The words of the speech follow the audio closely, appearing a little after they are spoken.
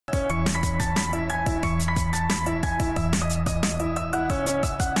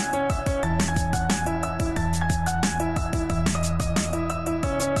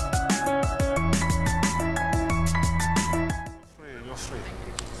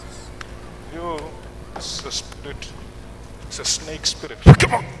You, it's a spirit. It's a snake spirit.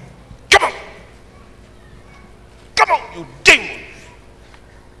 Come on! Come on! Come on, you demon!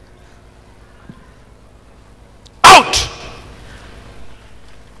 Out!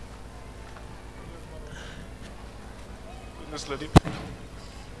 This lady.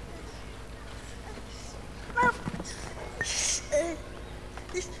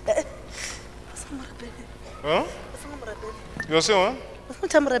 Huh? You say what?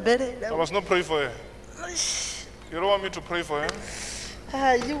 I must not pray for her. You don't want me to pray for her?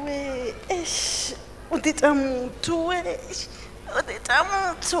 You were.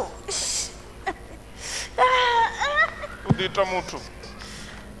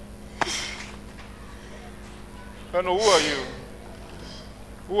 And who are you?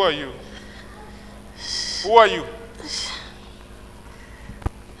 Who are you? Who are you?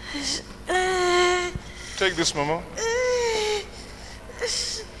 Take this, Mama.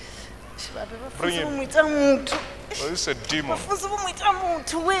 Bring him. Oh, this is a demon.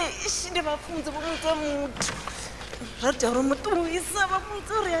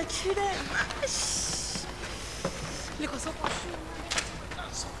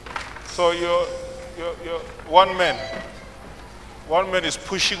 So you're one man. One man is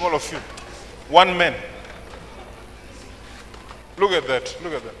pushing all of you. One man. Look at that.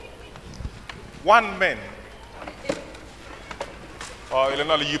 Look at that. One man.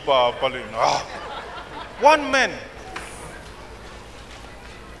 One man.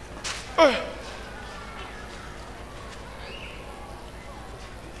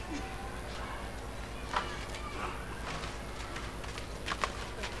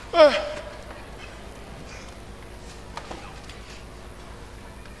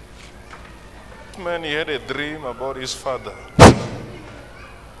 Man, he had a dream about his father.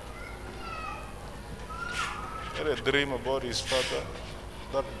 He had a dream about his father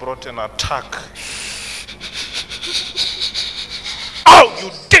that brought an attack. Oh, you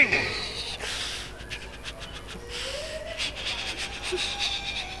demon!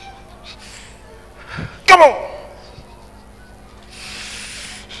 Come on!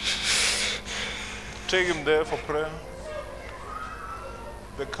 Take him there for prayer.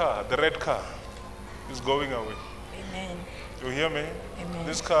 The car, the red car, is going away. Amen. You hear me? Amen.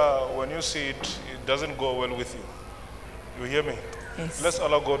 This car, when you see it, it doesn't go well with you. You hear me? Yes. Let's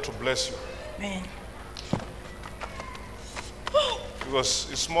allow God to bless you. Amen. Because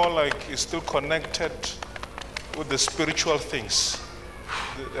it's more like it's still connected with the spiritual things.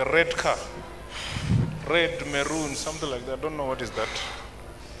 The red car. Red, maroon, something like that. I don't know what is that.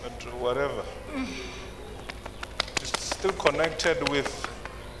 But whatever. It's still connected with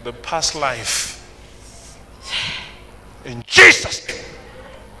the past life. In Jesus' name.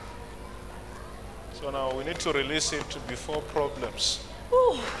 So now we need to release it before problems.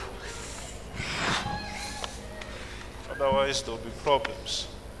 Ooh. Otherwise there will be problems.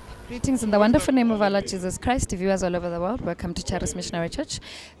 Greetings in the wonderful name of our Lord Jesus Christ, viewers all over the world. Welcome to Charis Missionary Church.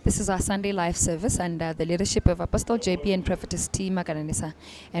 This is our Sunday live service under the leadership of Apostle JP and Prophetess T. Makananisa.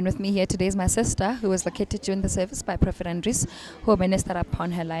 And with me here today is my sister, who was located during the service by Prophet Andres, who ministered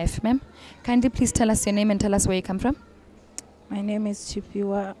upon her life. Ma'am, kindly please tell us your name and tell us where you come from. My name is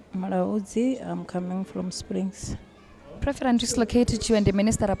Chipiwa Marauzi. I'm coming from Springs. Prophet Andres located you and the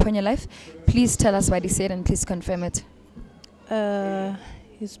minister upon your life. Please tell us what he said and please confirm it.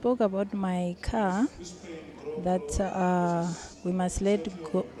 He spoke about my car, that we must let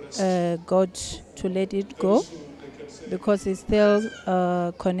go, God to let it go, because it's still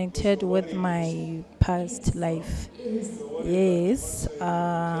connected with my past life. Yes,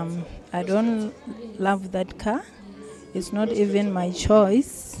 I don't love that car. It's not even my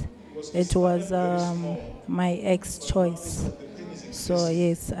choice. It was my ex choice. So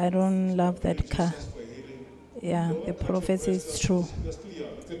yes, I don't love that car. Yeah, the prophecy is true.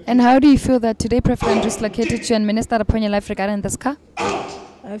 And how do you feel that today Prophet Andres located you and ministered upon your life regarding this car?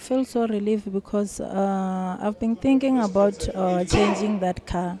 I feel so relieved because I've been thinking about changing that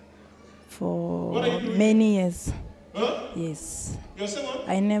car for many years. Yes.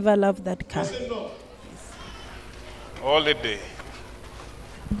 I never loved that car. Holiday.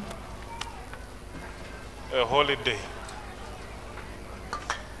 A holiday.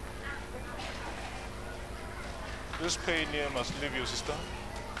 This pain here must leave you, sister.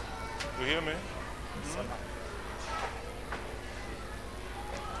 You hear me?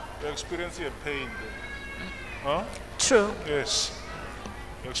 You're experiencing a pain there. Huh? True. Yes.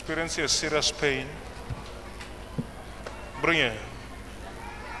 You're experiencing a serious pain. Bring it.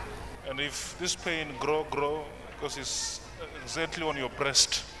 And if this pain grow, because it's exactly on your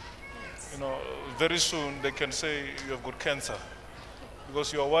breast, very soon they can say you have got cancer.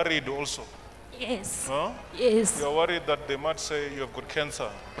 Because you are worried also. Yes. Huh? Yes. You're worried that they might say you have got cancer,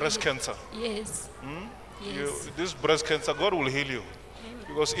 breast cancer. Yes. Yes. This breast cancer, God will heal you.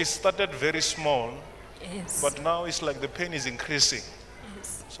 Because it started very small, Yes. but now it's like the pain is increasing.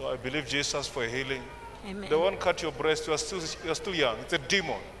 Yes. So I believe Jesus for healing. Amen. They won't cut your breast, you're still young. It's a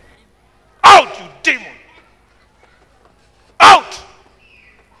demon. Out, you demon! Out!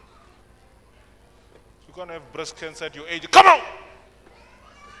 You can't have breast cancer at your age. Come on!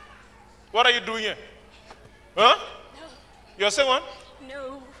 What are you doing here? Huh? No. You are saying what?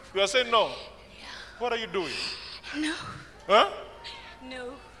 No. You are saying no? What are you doing? No. Huh?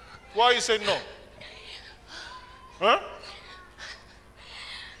 No. Why are you saying no? Huh?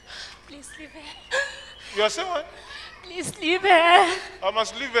 Please leave her. You are saying what? Please leave her. I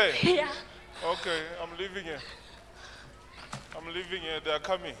must leave here. Yeah. Okay, I'm leaving here. I'm leaving here. They are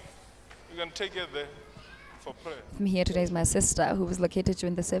coming. You can take it there for prayer. With me here today is my sister, who was located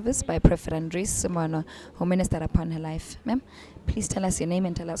during the service by Prophet Semono, who ministered upon her life. Ma'am, please tell us your name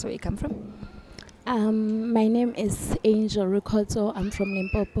and tell us where you come from. My name is Angel Rukoto. I'm from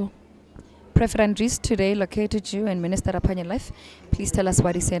Limpopo. Prophet Andres today located you and ministered upon your life. Please tell us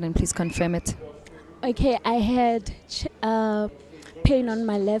what he said and please confirm it. Okay, I had pain on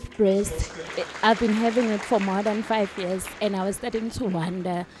my left breast. I've been having it for more than 5 years, and I was starting to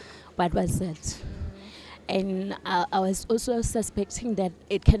wonder what was it. And I was also suspecting that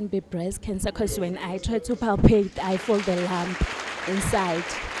it can be breast cancer, because when I try to palpate, I feel the lump inside.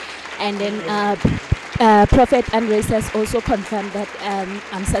 And then Prophet Andres has also confirmed that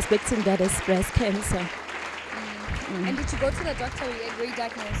I'm suspecting that it's breast cancer. And did you go to the doctor where you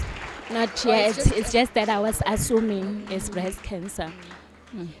diagnosed? Not Or yet. it's It's just that I was assuming it's breast cancer.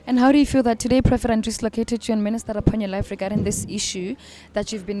 And how do you feel that today Prophet Andres located you and ministered upon your life regarding this issue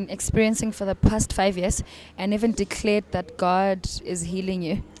that you've been experiencing for the past 5 years and even declared that God is healing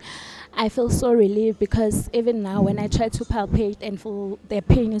you? I feel so relieved, because even now when I try to palpate and feel the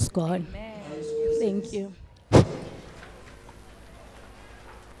pain is gone. Thank you.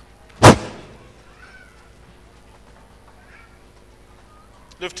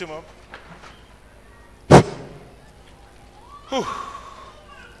 Lift him up. Whew.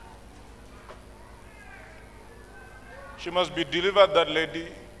 She must be delivered, that lady.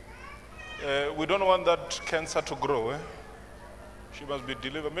 We don't want that cancer to grow. She must be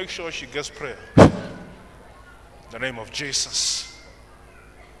delivered. Make sure she gets prayer. In the name of Jesus.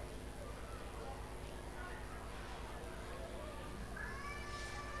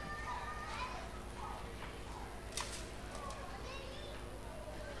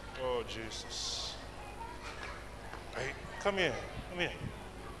 Oh, Jesus. Hey, come here. Come here.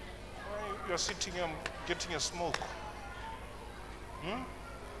 Why you're sitting here getting a smoke?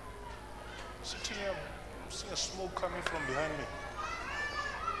 Sitting here, I'm seeing a smoke coming from behind me.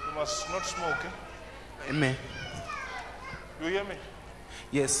 You must not smoke, eh? Amen. You hear me?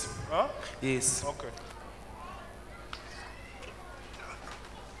 Yes. Huh? Yes. Okay.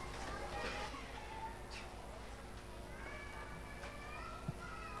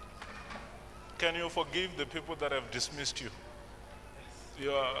 Can you forgive the people that have dismissed you?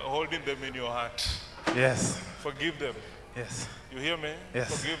 You are holding them in your heart. Yes. Forgive them. Yes. You hear me?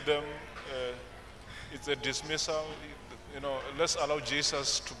 Yes. Forgive them. It's a dismissal. You know, let's allow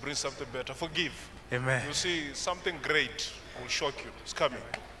Jesus to bring something better. Forgive. Amen. You see, something great will shock you. It's coming.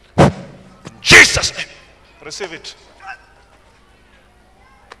 In Jesus' name. Receive it.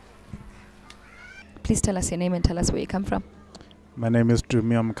 Please tell us your name and tell us where you come from. My name is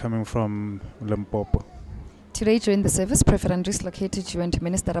Dumi. I'm coming from Limpopo. Today during the service, Prophet Andres located you and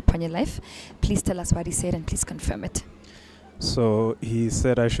ministered upon your life. Please tell us what he said and please confirm it. So he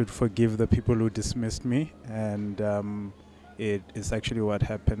said I should forgive the people who dismissed me, and it is actually what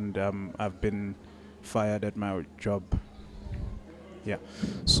happened. I've been fired at my job. Yeah.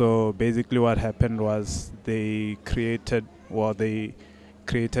 So basically what happened was they created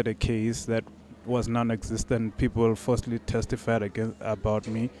a case that was non-existent. People falsely testified about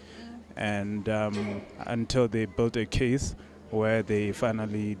me, and until they built a case where they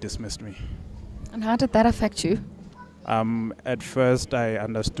finally dismissed me. And how did that affect you? At first I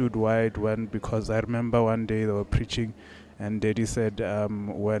understood why it went, because I remember one day they were preaching and Daddy said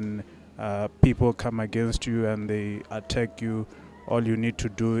when people come against you and they attack you, all you need to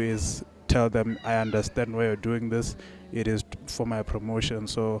do is tell them, I understand why you're doing this, it is for my promotion.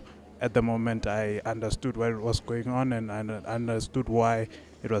 So at the moment I understood what was going on, and I understood why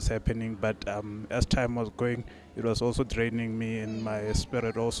it was happening. But as time was going, it was also draining me in my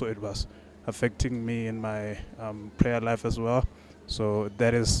spirit. Also, it was affecting me in my prayer life as well. So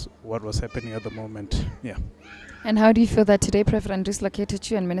that is what was happening at the moment. Yeah. And how do you feel that today Prophet Andres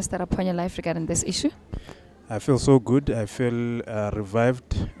located you and ministered upon your life regarding this issue? I feel so good. I feel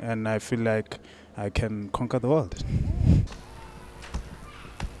revived, and I feel like I can conquer the world. I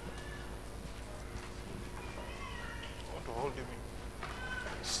want to hold him in.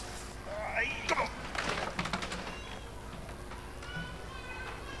 Come on.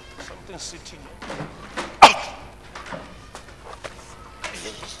 Something sitting. Out!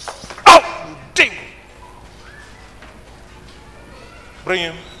 Out! You demon! Bring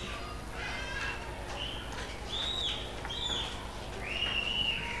him.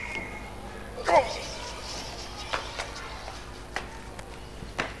 Come on.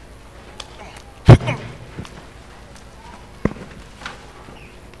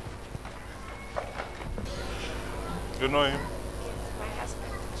 You know him? My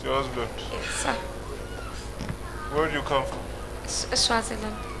husband. It's your husband. Yes, sir. Where do you come from?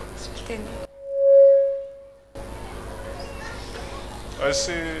 Swaziland. Sweden. I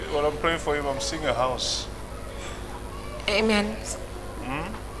see, when I'm praying for him, I'm seeing a house. Amen.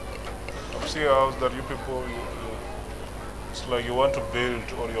 I'm seeing a house that you people, it's like you want to build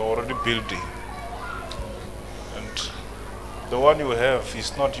or you're already building. And the one you have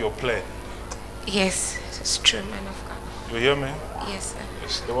is not your plan. Yes, it's true, man of God. You hear me? Yes, sir.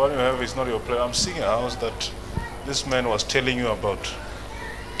 Yes, the one you have is not your plan. I'm seeing a house that this man was telling you about.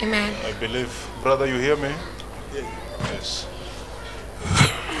 Amen. I believe. Brother, you hear me? Yes.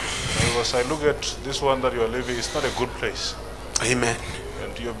 Because I look at this one that you are living, it's not a good place. Amen.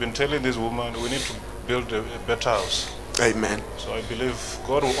 And you've been telling this woman, we need to build a better house. Amen. So I believe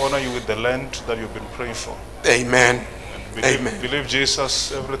God will honor you with the land that you've been praying for. Amen. And believe, Amen. believe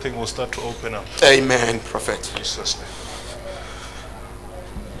Jesus, everything will start to open up. Amen, Prophet. In Jesus' name.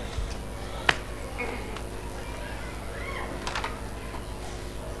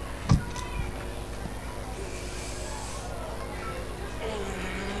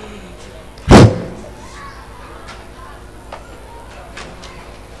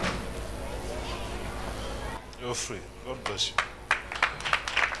 You're free. God bless you.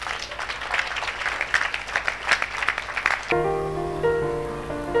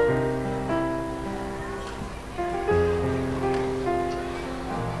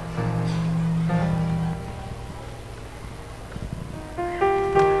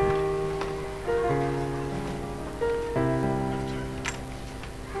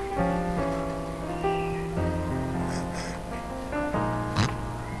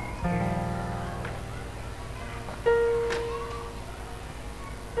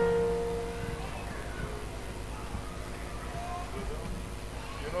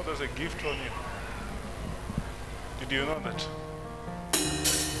 You know there's a gift on you. Did you know that?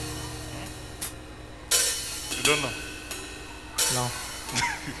 You don't know? No.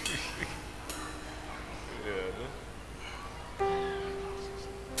 Yeah.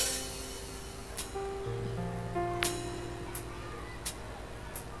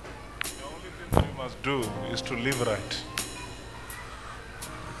 The only thing that you must do is to live right.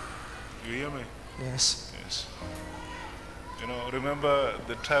 You hear me? Yes. Yes. You know, remember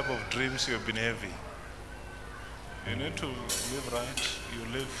the type of dreams you have been having. You need to live right. You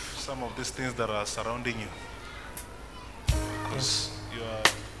live some of these things that are surrounding you. Because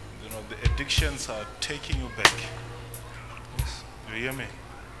the addictions are taking you back. Yes. You hear me?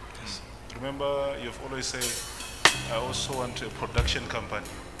 Yes. Remember, you've always said, I also want a production company.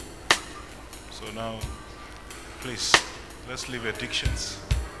 So now, please, let's leave addictions.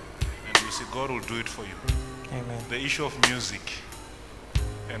 And you see, God will do it for you. Amen. The issue of music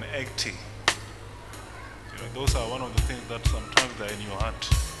and acting, those are one of the things that sometimes are in your heart.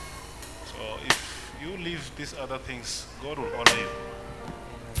 So if you leave these other things, God will honor you.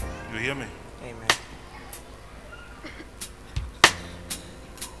 You hear me? Amen.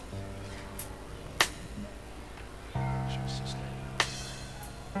 Jesus' name.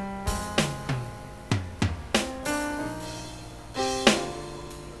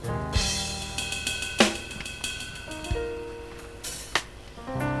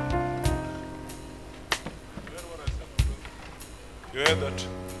 You heard that?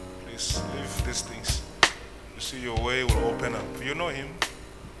 Please leave these things. You see, your way will open up. You know him?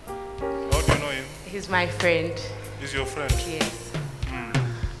 How do you know him? He's my friend. He's your friend? Yes.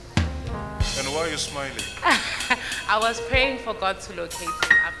 And why are you smiling? I was praying for God to locate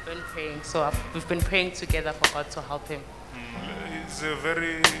him. I've been praying. So we've been praying together for God to help him. He's a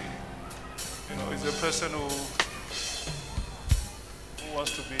very, he's a person who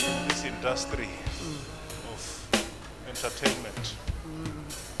wants to be in this industry of entertainment.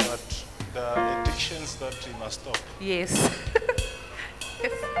 But there are addictions that he must stop. Yes.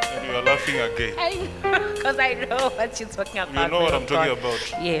 And you are laughing again. I know, because I know what you're talking about. You know what man I'm of talking God.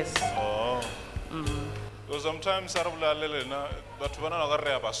 about? Yes. Oh. Because sometimes but when I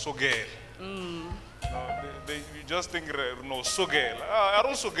sogel. You just think no sogel. I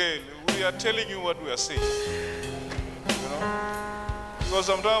don't sogel. We are telling you what we are saying. You know? Because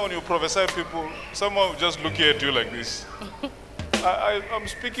sometimes when you prophesy, people, someone will just look at you like this. I'm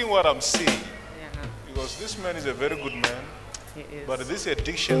speaking what I'm seeing. Yeah. Because this man is a very good man. He is. But these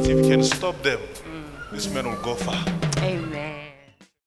addictions, if you can stop them, this man will go far. Amen.